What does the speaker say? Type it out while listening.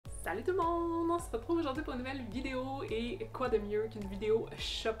Salut tout le monde! On se retrouve aujourd'hui pour une nouvelle vidéo et quoi de mieux qu'une vidéo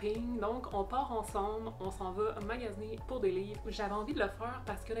shopping. Donc on part ensemble, on s'en va magasiner pour des livres. J'avais envie de le faire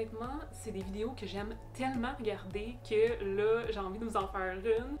parce qu'honnêtement c'est des vidéos que j'aime tellement regarder que là j'ai envie de vous en faire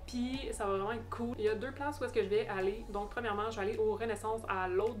une. Puis ça va vraiment être cool. Il y a deux places où est-ce que je vais aller. Donc premièrement je vais aller au Renaissance à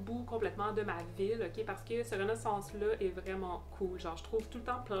l'autre bout complètement de ma ville, ok? Parce que ce Renaissance là est vraiment cool. Genre je trouve tout le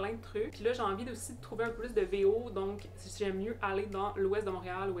temps plein de trucs. Puis là j'ai envie aussi de trouver un peu plus de VO. Donc j'aime mieux aller dans l'ouest de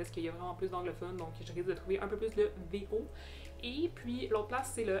Montréal où est-ce qu'il y a vraiment plus d'anglophones, donc je risque de trouver un peu plus de VO. Et puis l'autre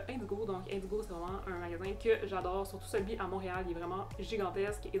place c'est le Indigo, donc Indigo c'est vraiment un magasin que j'adore, surtout celui à Montréal, il est vraiment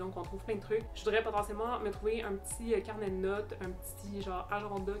gigantesque et donc on trouve plein de trucs. Je voudrais potentiellement me trouver un petit carnet de notes, un petit genre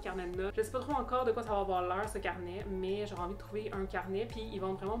agenda carnet de notes. Je sais pas trop encore de quoi ça va avoir l'air ce carnet, mais j'aurais envie de trouver un carnet, puis ils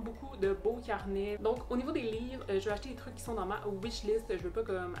vendent vraiment beaucoup de beaux carnets. Donc au niveau des livres, je vais acheter des trucs qui sont dans ma wishlist, je veux pas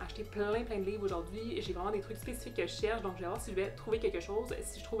comme acheter plein de livres aujourd'hui, j'ai vraiment des trucs spécifiques que je cherche, donc je vais voir si je vais trouver quelque chose.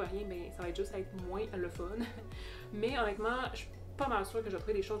 Si je trouve rien, ben ça va être juste être moins le fun. Mais honnêtement, je suis pas mal sûre que je vais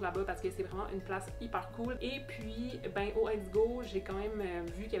trouver des choses là-bas parce que c'est vraiment une place hyper cool. Et puis, ben au Indigo, j'ai quand même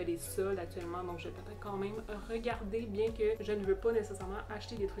vu qu'il y avait des soldes actuellement, donc je vais peut-être quand même regarder, bien que je ne veux pas nécessairement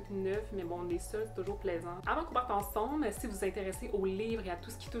acheter des trucs neufs, mais bon, des soldes c'est toujours plaisant. Avant qu'on parte ensemble, si vous vous intéressez aux livres et à tout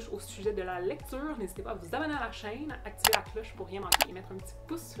ce qui touche au sujet de la lecture, n'hésitez pas à vous abonner à la chaîne, activer la cloche pour rien manquer et mettre un petit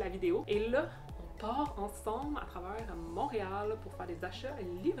pouce sur la vidéo. Et là, part ensemble à travers Montréal pour faire des achats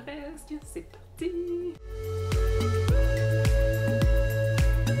livresques. C'est parti!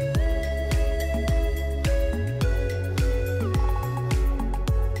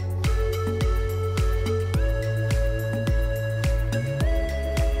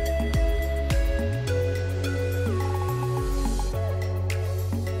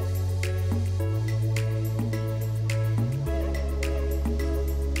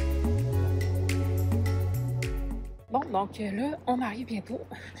 Bon, donc là, on arrive bientôt.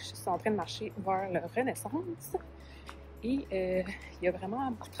 Je suis en train de marcher vers le Renaissance. Et il y a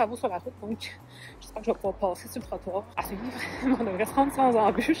vraiment beaucoup de travaux sur la route, donc j'espère que je vais pouvoir passer sur le trottoir à suivre. On devrait se rendre sans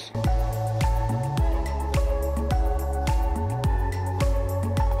embûche.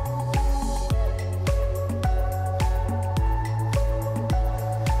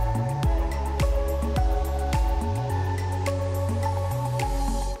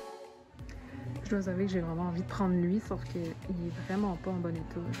 Je dois avouer que j'ai vraiment envie de prendre lui, sauf qu'il est vraiment pas en bon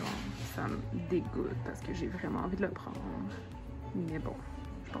état. Genre, ça me dégoûte parce que j'ai vraiment envie de le prendre. Mais bon,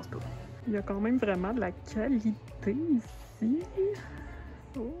 je pense pas. Il y a quand même vraiment de la qualité ici.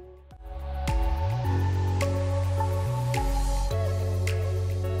 Oh.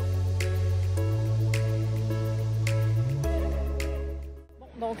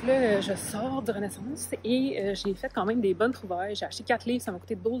 Donc là, je sors de Renaissance et j'ai fait quand même des bonnes trouvailles. J'ai acheté 4 livres, ça m'a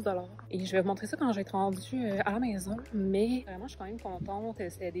coûté 12 $. Et je vais vous montrer ça quand je vais être rendue à la maison. Mais vraiment, je suis quand même contente.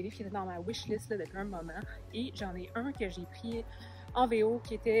 C'est des livres qui étaient dans ma wishlist là, depuis un moment. Et j'en ai un que j'ai pris en VO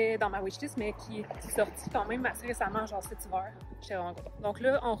qui était dans ma wishlist, mais qui est sorti quand même assez récemment, genre cet hiver. J'étais vraiment contente. Donc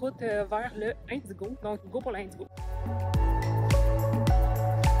là, en route vers le Indigo. Donc, go pour l'Indigo.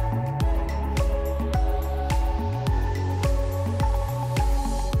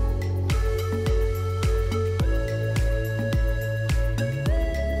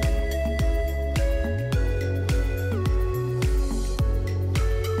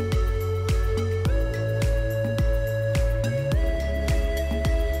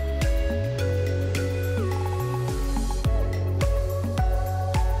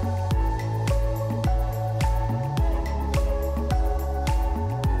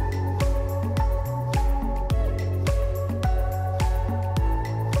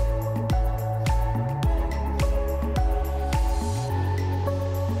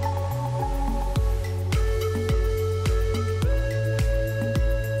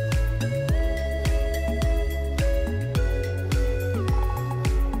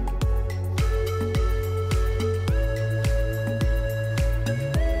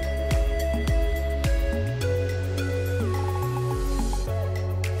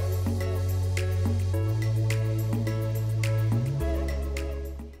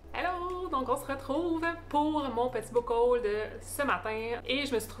 Donc on se retrouve pour mon petit book haul de ce matin et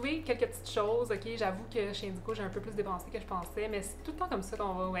je me suis trouvé quelques petites choses, ok? J'avoue que chez Indigo j'ai un peu plus dépensé que je pensais, mais c'est tout le temps comme ça quand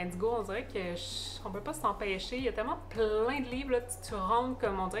on va au Indigo, on dirait qu'on peut pas s'empêcher, il y a tellement plein de livres, là, tu rentres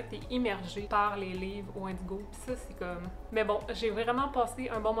comme on dirait que t'es immergé par les livres au Indigo, puis ça c'est comme... Mais bon, j'ai vraiment passé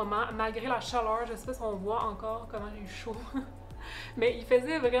un bon moment, malgré la chaleur, je sais pas si on voit encore comment j'ai eu chaud. Mais il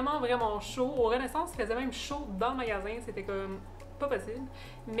faisait vraiment chaud, au Renaissance il faisait même chaud dans le magasin, c'était comme pas possible.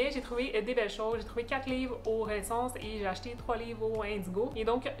 Mais j'ai trouvé des belles choses. J'ai trouvé 4 livres au Renaissance et j'ai acheté 3 livres au Indigo. Et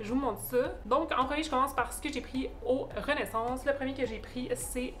donc, je vous montre ça. Donc, en premier, je commence par ce que j'ai pris au Renaissance. Le premier que j'ai pris,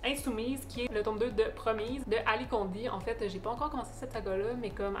 c'est Insoumise, qui est le tome 2 de Promise, de Ali Kondi. En fait, j'ai pas encore commencé cette saga-là, mais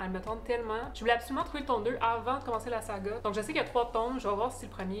comme elle me tente tellement, je voulais absolument trouver le tome 2 avant de commencer la saga. Donc, je sais qu'il y a 3 tomes. Je vais voir si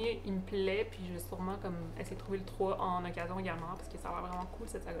le premier, il me plaît, puis je vais sûrement comme essayer de trouver le 3 en occasion également, parce que ça a l'air vraiment cool,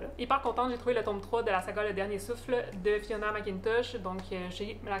 cette saga-là. Hyper contente, j'ai trouvé le tome 3 de la saga Le Dernier Souffle de Fiona McIntosh. Donc,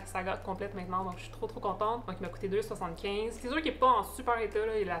 j'ai la saga complète maintenant, donc je suis trop contente. Donc, il m'a coûté 2,75. C'est sûr qu'il est pas en super état,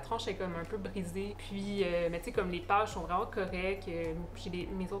 là, et la tranche est comme un peu brisée. Puis, mais tu sais, comme les pages sont vraiment correctes.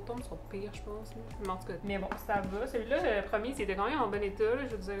 Mes autres tomes sont pires, je pense. Mais en tout cas, mais bon, ça va. Celui-là, le premier, c'était quand même en bon état, là,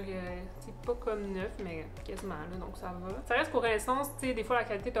 je veux dire, c'est pas comme neuf, mais quasiment, là, donc ça va. Ça reste pour Renaissance, tu sais, des fois la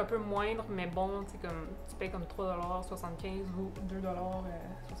qualité est un peu moindre, mais bon, tu sais, comme, tu payes comme 3,75$ ou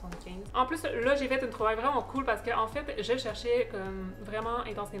 2,75$. En plus, là, j'ai fait une trouvaille vraiment cool parce que, en fait, je cherchais comme vraiment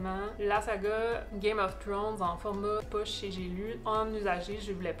intensément la saga Game of Thrones en format poche et j'ai lu en usagé.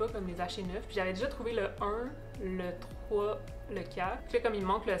 Je voulais pas comme les acheter neufs. Puis j'avais déjà trouvé le 1, le 3, le 4. Puis là, comme il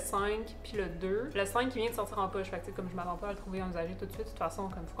manque le 5 puis le 2. Le 5 qui vient de sortir en poche. Fait que, tu sais, comme je m'attends pas à le trouver en usagé tout de suite. De toute façon,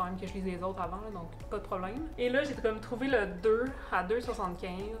 comme faut quand même que je lise les autres avant, là, donc pas de problème. Et là, j'ai comme trouvé le 2 à 2,75$.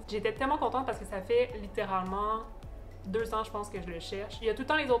 J'étais tellement contente parce que ça fait littéralement 2 ans, je pense, que je le cherche. Il y a tout le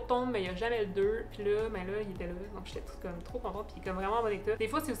temps les autres tomes, mais il y a jamais le 2. Puis là, ben là, il était là. Donc j'étais comme trop contente. Puis comme vraiment en bon état. Des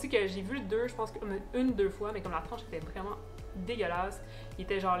fois, c'est aussi que j'ai vu le 2, je pense, comme une, 2 fois, mais comme la tranche était vraiment dégueulasse. Il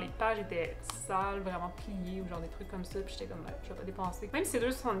était genre, les pages étaient sales, vraiment pliées ou genre des trucs comme ça. Puis j'étais comme, ben, je vais pas dépenser. Même si c'est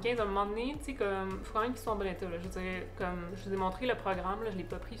 2,75$, à un moment donné, tu sais, comme, faut quand même qu'ils soient en bon état, là. Je veux dire, comme, je vous ai montré le programme, là, je l'ai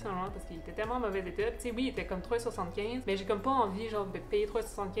pas pris finalement parce qu'il était tellement en mauvais état. Tu sais, oui, il était comme 3,75$, mais j'ai comme pas envie, genre, de payer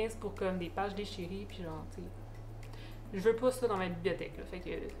 3,75$ pour comme des pages déchirées. Puis genre, tu sais, je veux pas ça dans ma bibliothèque, là, fait que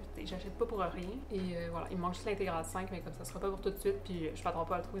j'achète pas pour rien. Et voilà, il me manque juste l'intégrale 5, mais comme ça sera pas pour tout de suite, puis je m'attends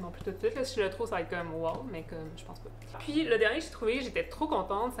pas à le trouver non plus tout de suite. Là, si je le trouve, ça va être comme wow, mais comme je pense pas. Puis le dernier que j'ai trouvé, j'étais trop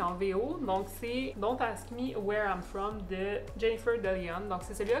contente, c'est en VO, donc c'est Don't Ask Me Where I'm From de Jennifer DeLeon. Donc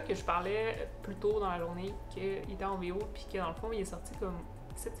c'est celui-là que je parlais plus tôt dans la journée, qu'il était en VO, puis que dans le fond, il est sorti comme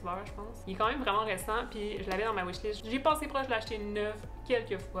cet hiver, je pense. Il est quand même vraiment récent, puis je l'avais dans ma wishlist. J'ai passé proche de l'acheter neuf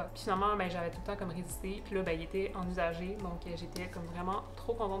quelques fois. Puis finalement, ben, j'avais tout le temps comme résisté. Puis là, ben, il était en usagé, donc j'étais comme vraiment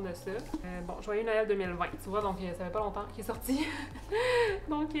trop contente de ça. Bon, Joyeux Noël 2020, tu vois, donc ça fait pas longtemps qu'il est sorti.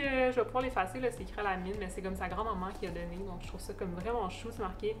 Donc je vais pouvoir l'effacer, là, c'est écrit à la mine, mais c'est comme sa grand-maman qui a donné, donc je trouve ça comme vraiment chou, c'est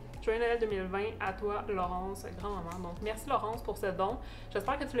marqué Joyeux Noël 2020 à toi, Laurence, grand-maman. Donc merci Laurence pour ce don.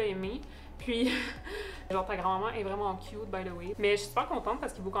 J'espère que tu l'as aimé. Puis, genre, ta grand-maman est vraiment cute, by the way. Mais je suis super contente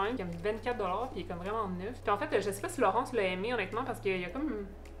parce qu'il vaut quand même comme 24$, puis il est comme vraiment neuf. Puis en fait, je sais pas si Laurence l'a aimé, honnêtement, parce qu'il y a comme...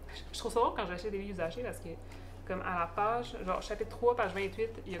 Je trouve ça drôle quand j'achète des livres usagés, parce que, comme à la page, genre, chapitre 3, page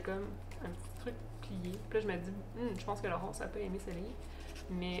 28, il y a comme un petit truc plié. Puis là, je me dis, je pense que Laurence a pas aimé ce livre.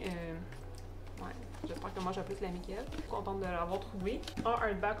 Mais, ouais, j'espère que moi, j'ai plus l'aimer qu'elle. Contente de l'avoir trouvé. Un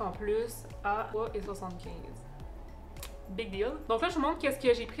hardback en plus à 3,75$. Big deal. Donc là, je vous montre qu'est-ce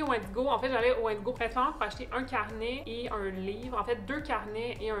que j'ai pris au Indigo. En fait, j'allais au Indigo principalement pour acheter un carnet et un livre. En fait, 2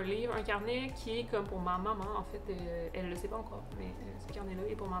 carnets et un livre. Un carnet qui est comme pour ma maman. En fait, elle le sait pas encore, mais ce carnet-là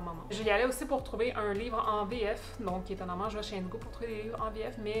est pour ma maman. Je y allais aussi pour trouver un livre en VF. Donc, étonnamment, je vais chez Indigo pour trouver des livres en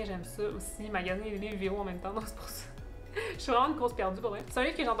VF, mais j'aime ça aussi, magasiner des livres VO en même temps, donc c'est pour ça. Je suis vraiment une grosse perdue pour vrai. C'est un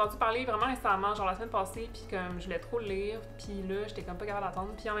livre que j'ai entendu parler vraiment récemment, genre la semaine passée, puis comme je voulais trop le lire, puis là j'étais comme pas capable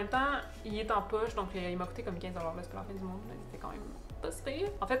d'attendre. Puis en même temps, il est en poche, donc il m'a coûté comme 15$, là c'est pas la fin du monde, mais c'était quand même pas si pire.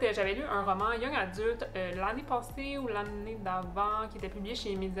 En fait, j'avais lu un roman Young Adulte l'année passée ou l'année d'avant, qui était publié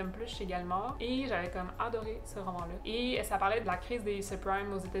chez Medium Plus chez Gallimard, et j'avais comme adoré ce roman-là. Et ça parlait de la crise des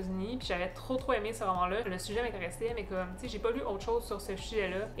subprimes aux États-Unis, puis j'avais trop aimé ce roman-là. Le sujet m'intéressait, mais comme, tu sais, j'ai pas lu autre chose sur ce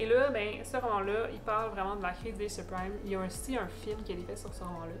sujet-là. Et là, ben, ce roman-là, il parle vraiment de la crise des subprimes. Il y a aussi un film qui a été fait sur ce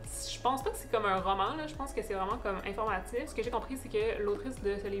roman-là. Je pense pas que c'est comme un roman, là, je pense que c'est vraiment comme informatif. Ce que j'ai compris, c'est que l'autrice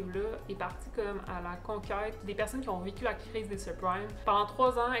de ce livre-là est partie comme à la conquête des personnes qui ont vécu la crise des subprimes. Pendant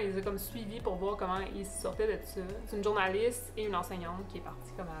 3 ans, elle les a comme suivis pour voir comment ils sortaient de ça. C'est une journaliste et une enseignante qui est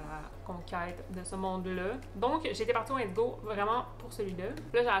partie comme à la conquête de ce monde-là. Donc, j'étais partie au Indigo vraiment pour celui-là.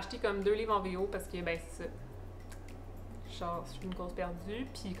 Là, j'ai acheté comme 2 livres en VO parce que, ben, c'est ça. Genre, je suis une grosse perdue,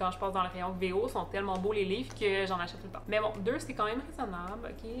 puis quand je passe dans le rayon VO, sont tellement beaux les livres que j'en achète tout le temps. Mais bon, 2 c'est quand même raisonnable,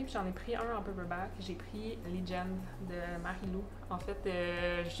 ok? Puis j'en ai pris un en paperback, j'ai pris Legend de Marie-Lou. En fait,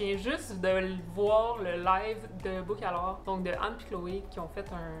 je viens juste de voir le live de BookOutlet, donc de Anne et Chloé, qui ont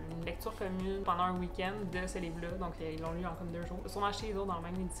fait une lecture commune pendant un week-end de ce livre-là, donc ils l'ont lu en comme 2 jours. Ils sont achetés les autres dans la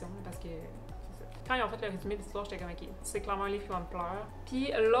même édition, parce que... Quand ils ont fait le résumé de l'histoire, j'étais comme ok, c'est clairement un livre qui va me plaire.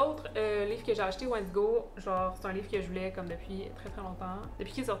 Puis l'autre livre que j'ai acheté au Indigo, genre c'est un livre que je voulais comme depuis très longtemps,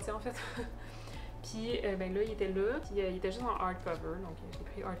 depuis qu'il est sorti en fait. Puis ben là, il était là, puis il était juste en hardcover, donc j'ai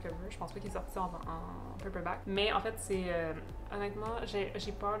pris hardcover. Je pense pas qu'il est sorti en paperback. Mais en fait, c'est honnêtement,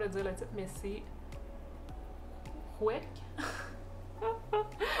 j'ai peur de dire le titre, mais c'est Quoi?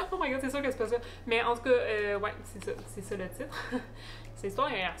 Oh my god, c'est sûr que c'est pas ça. Mais en tout cas, ouais, c'est ça le titre. C'est l'histoire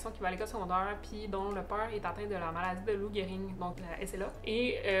d'un garçon qui va à l'école secondaire, puis dont le père est atteint de la maladie de Lou Gehrig, donc la SLA.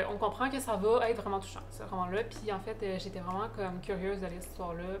 Et on comprend que ça va être vraiment touchant, ce roman-là. Puis en fait, j'étais vraiment comme curieuse de lire cette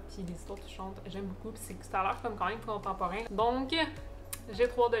histoire-là. Puis les histoires touchantes, j'aime beaucoup. Puis ça a l'air comme quand même contemporain. Donc, j'ai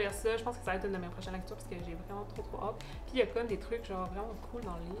trop hâte de lire ça. Je pense que ça va être une de mes prochaines lectures parce que j'ai vraiment trop hâte. Puis il y a comme des trucs genre vraiment cool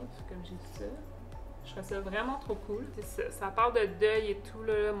dans le livre, comme j'ai dit ça. Je trouve ça vraiment trop cool. Ça parle de deuil et tout,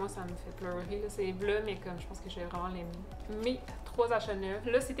 là. Moi, ça me fait pleurer, là, ces livres-là, mais comme je pense que je vais vraiment l'aimer. Mes 3 achats neufs.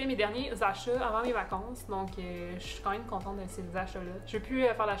 Là, c'était mes derniers achats avant mes vacances, donc je suis quand même contente de ces achats-là. Je vais plus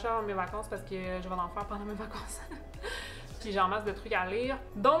faire d'achat avant mes vacances parce que je vais en faire pendant mes vacances. Puis j'ai en masse de trucs à lire.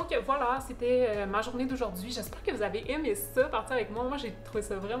 Donc voilà, c'était ma journée d'aujourd'hui. J'espère que vous avez aimé ça, partir avec moi. Moi, j'ai trouvé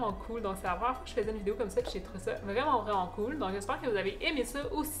ça vraiment cool. Donc c'est la première fois que je faisais une vidéo comme ça, puis j'ai trouvé ça vraiment cool. Donc j'espère que vous avez aimé ça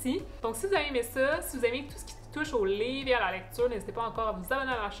aussi. Donc si vous avez aimé ça, si vous aimez tout ce qui touche au livre et à la lecture, n'hésitez pas encore à vous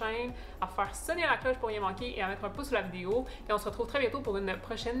abonner à la chaîne, à faire sonner la cloche pour rien manquer et à mettre un pouce sur la vidéo. Et on se retrouve très bientôt pour une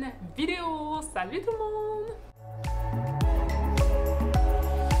prochaine vidéo. Salut tout le monde!